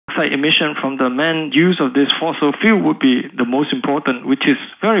dioxide emission from the man use of this fossil fuel would be the most important, which is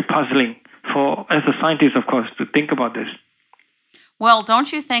very puzzling for, as a scientist, of course, to think about this. Well,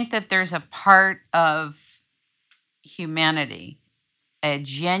 don't you think that there's a part of humanity, a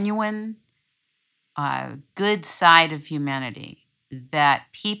genuine, good side of humanity, that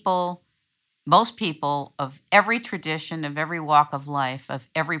most people of every tradition, of every walk of life, of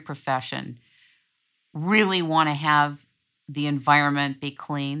every profession, really want to have the environment be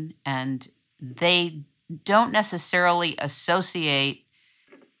clean, and they don't necessarily associate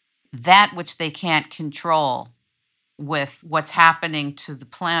that which they can't control with what's happening to the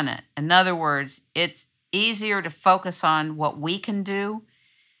planet. In other words, it's easier to focus on what we can do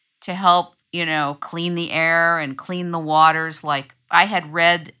to help, clean the air and clean the waters. Like I had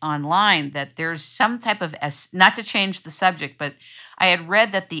read online that there's some type of, not to change the subject, but I had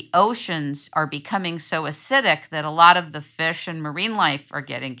read that the oceans are becoming so acidic that a lot of the fish and marine life are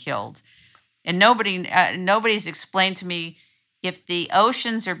getting killed. And nobody's explained to me, if the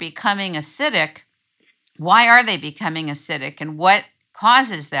oceans are becoming acidic, why are they becoming acidic and what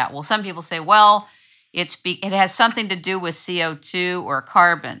causes that? Well, some people say, well, it has something to do with CO2 or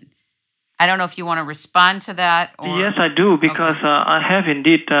carbon. I don't know if you want to respond to that. Or... Yes, I do, because okay. I have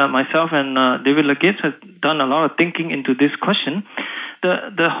indeed, myself and David Legates have done a lot of thinking into this question.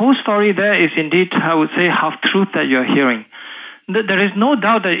 The whole story there is indeed, I would say, half-truth that you're hearing. There is no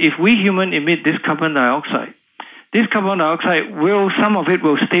doubt that if we humans emit this carbon dioxide, some of it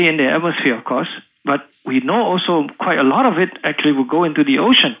will stay in the atmosphere, of course, but we know also quite a lot of it actually will go into the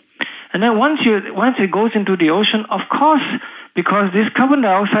ocean. And then once it goes into the ocean, of course, because this carbon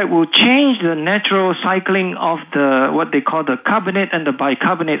dioxide will change the natural cycling of what they call the carbonate and the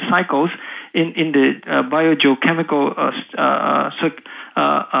bicarbonate cycles in the biogeochemical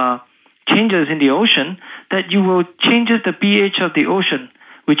changes in the ocean, that you will change the pH of the ocean,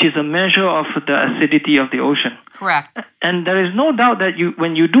 which is a measure of the acidity of the ocean. Correct. And there is no doubt that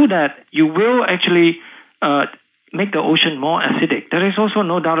when you do that, you will actually make the ocean more acidic. There is also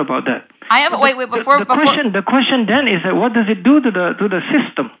no doubt about that. The question then is that what does it do to the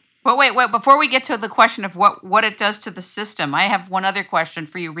system? But wait, before we get to the question of what it does to the system, I have one other question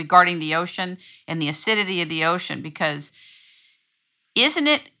for you regarding the ocean and the acidity of the ocean, because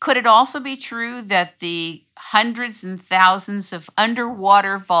could it also be true that the hundreds and thousands of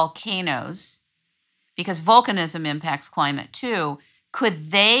underwater volcanoes, because volcanism impacts climate too,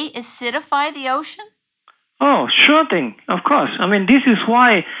 could they acidify the ocean? Oh, sure thing, of course. I mean, this is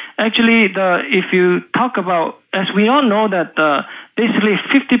why actually if you talk about, as we all know that basically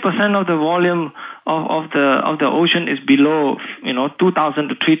 50% of the volume of the ocean is below 2,000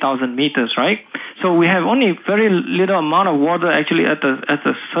 to 3,000 meters, right? So we have only very little amount of water actually at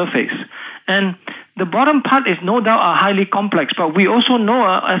the surface, and the bottom part is no doubt highly complex, but we also know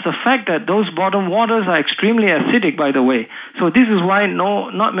as a fact that those bottom waters are extremely acidic, by the way. So this is why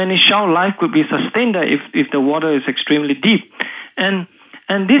not many shell life could be sustained there if the water is extremely deep.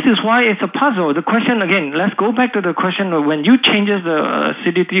 And this is why it's a puzzle. The question, again, let's go back to the question of when you changes the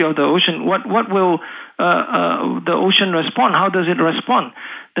acidity of the ocean, what will the ocean respond? How does it respond?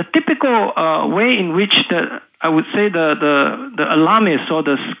 The typical way in which I would say the alarmist or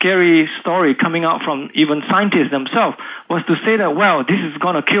the scary story coming out from even scientists themselves was to say that, well, this is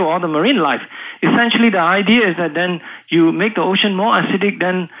going to kill all the marine life. Essentially, the idea is that then you make the ocean more acidic,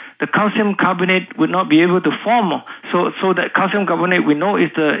 then the calcium carbonate would not be able to form. So that calcium carbonate we know is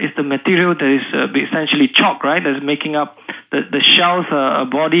the material that is essentially chalk, right? That's making up the shells,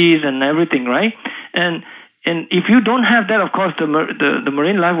 bodies, and everything, right? And if you don't have that, of course, the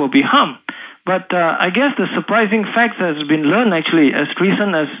marine life will be harmed. But I guess the surprising fact that has been learned actually as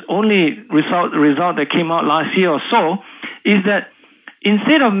recent as only result that came out last year or so is that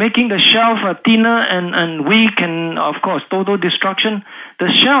instead of making the shell thinner and weak and, of course, total destruction, the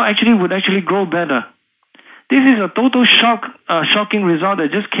shell would grow better. This is a total shocking result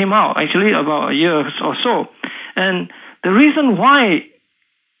that just came out actually about a year or so. And the reason why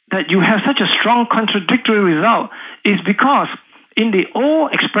that you have such a strong contradictory result is because in the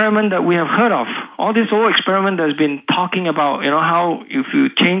old experiment that we have heard of, all this old experiment that's been talking about, how if you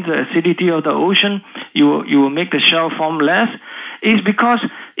change the acidity of the ocean, you will make the shell form less, is because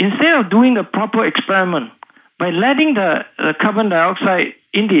instead of doing the proper experiment, by letting the carbon dioxide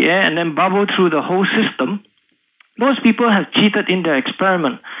in the air and then bubble through the whole system, those people have cheated in their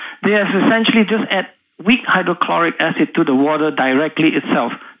experiment. They have essentially just add weak hydrochloric acid to the water directly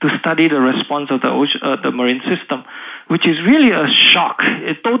itself to study the response of the marine system, which is really a shock,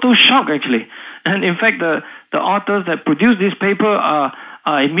 a total shock actually. And in fact, the authors that produced this paper are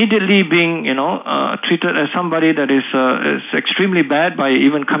are immediately being, treated as somebody that is extremely bad by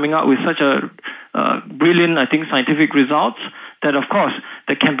even coming out with such a brilliant, I think, scientific results that, of course,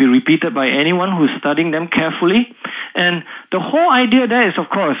 that can be repeated by anyone who's studying them carefully. And the whole idea there is, of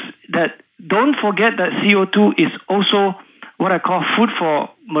course, that don't forget that CO2 is also what I call food for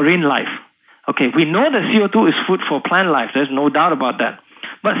marine life. Okay, we know that CO2 is food for plant life. There's no doubt about that.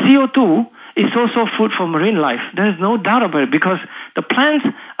 But CO2 is also food for marine life. There's no doubt about it, because the plants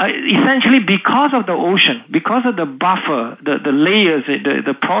are essentially, because of the ocean, because of the buffer, the layers,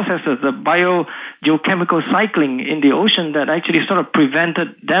 the processes, the biogeochemical cycling in the ocean that actually sort of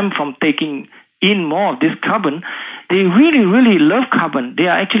prevented them from taking in more of this carbon. They really, really love carbon. They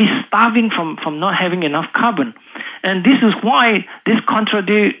are actually starving from not having enough carbon. And this is why this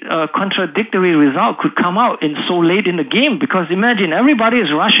contradictory result could come out in so late in the game, because imagine everybody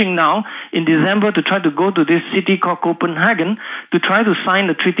is rushing now in December to try to go to this city called Copenhagen to try to sign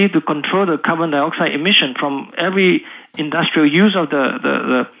the treaty to control the carbon dioxide emission from every industrial use of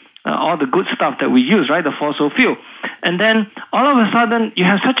the all the good stuff that we use, right, the fossil fuel. And then all of a sudden you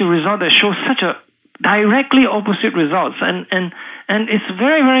have such a result that shows such a directly opposite results. And it's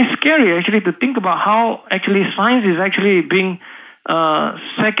very, very scary actually to think about how actually science is actually being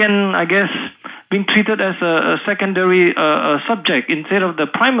being treated as a secondary subject instead of the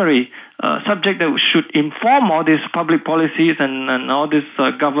primary subject that should inform all these public policies and all these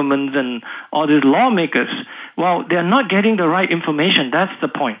governments and all these lawmakers. Well, they're not getting the right information. That's the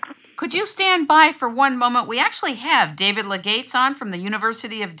point. Could you stand by for one moment? We actually have David Legates on from the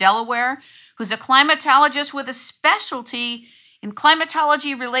University of Delaware, who's a climatologist with a specialty in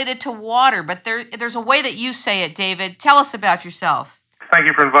climatology related to water. But there's a way that you say it, David. Tell us about yourself. Thank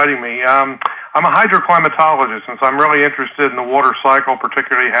you for inviting me. I'm a hydroclimatologist, and so I'm really interested in the water cycle,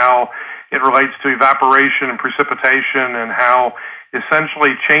 particularly how it relates to evaporation and precipitation and how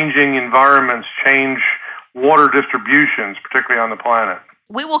essentially changing environments change water distributions, particularly on the planet.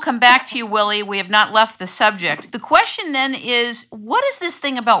 We will come back to you, Willie. We have not left the subject. The question then is, what is this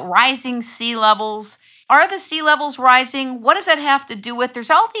thing about rising sea levels? Are the sea levels rising? What does that have to do with? There's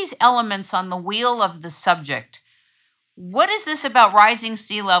all these elements on the wheel of the subject. What is this about rising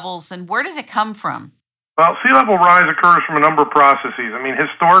sea levels, and where does it come from? Well, sea level rise occurs from a number of processes. I mean,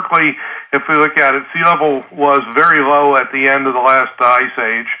 historically, if we look at it, sea level was very low at the end of the last ice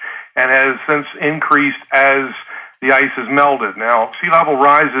age and has since increased as the ice has melted. Now, sea level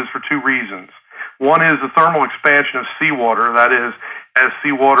rises for two reasons. One is the thermal expansion of seawater. That is, as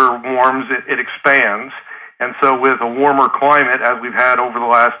seawater warms, it expands. And so with a warmer climate, as we've had over the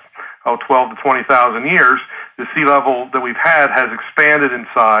last 12 to 20,000 years, the sea level that we've had has expanded in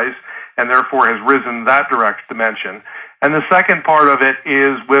size and therefore has risen that direct dimension. And the second part of it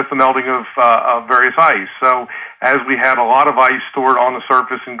is with the melting of various ice. So as we had a lot of ice stored on the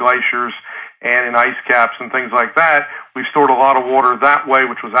surface in glaciers and in ice caps and things like that, we stored a lot of water that way,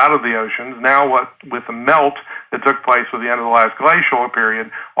 which was out of the oceans. Now with the melt that took place with the end of the last glacial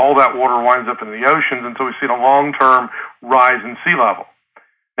period, all that water winds up in the oceans, and so we've seen a long-term rise in sea level.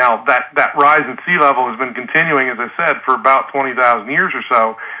 Now, that rise in sea level has been continuing, as I said, for about 20,000 years or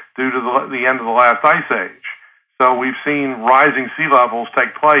so due to the end of the last ice age. So we've seen rising sea levels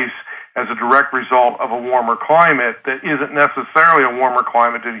take place as a direct result of a warmer climate that isn't necessarily a warmer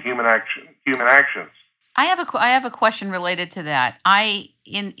climate due to human actions. I have a question related to that.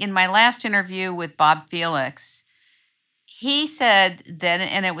 In my last interview with Bob Felix, he said that,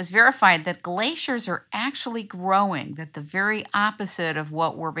 and it was verified, that glaciers are actually growing, that the very opposite of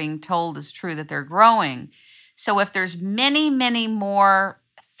what we're being told is true, that they're growing. So if there's many, many more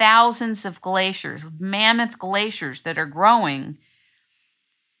thousands of glaciers, mammoth glaciers that are growing,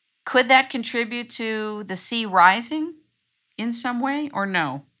 could that contribute to the sea rising in some way, or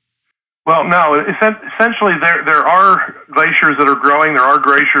no? Well, no. Essentially, there are glaciers that are growing. There are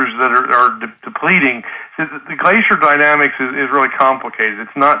glaciers that are depleting. The glacier dynamics is really complicated.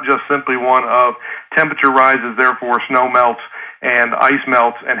 It's not just simply one of temperature rises, therefore snow melts and ice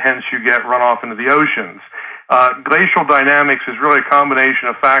melts, and hence you get runoff into the oceans. Glacial dynamics is really a combination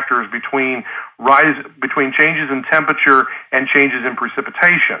of factors between changes in temperature and changes in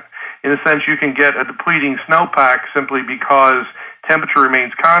precipitation. In a sense, you can get a depleting snowpack simply because temperature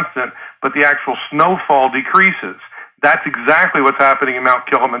remains constant, but the actual snowfall decreases. That's exactly what's happening in Mount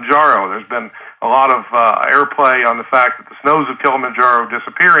Kilimanjaro. There's been a lot of airplay on the fact that the snows of Kilimanjaro are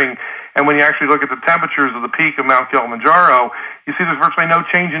disappearing, and when you actually look at the temperatures of the peak of Mount Kilimanjaro, you see there's virtually no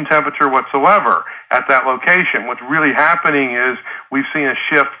change in temperature whatsoever at that location. What's really happening is we've seen a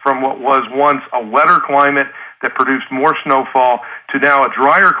shift from what was once a wetter climate that produced more snowfall to now a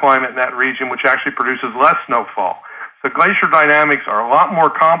drier climate in that region, which actually produces less snowfall. So glacier dynamics are a lot more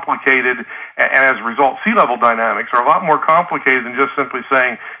complicated, and as a result, sea level dynamics are a lot more complicated than just simply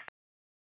saying,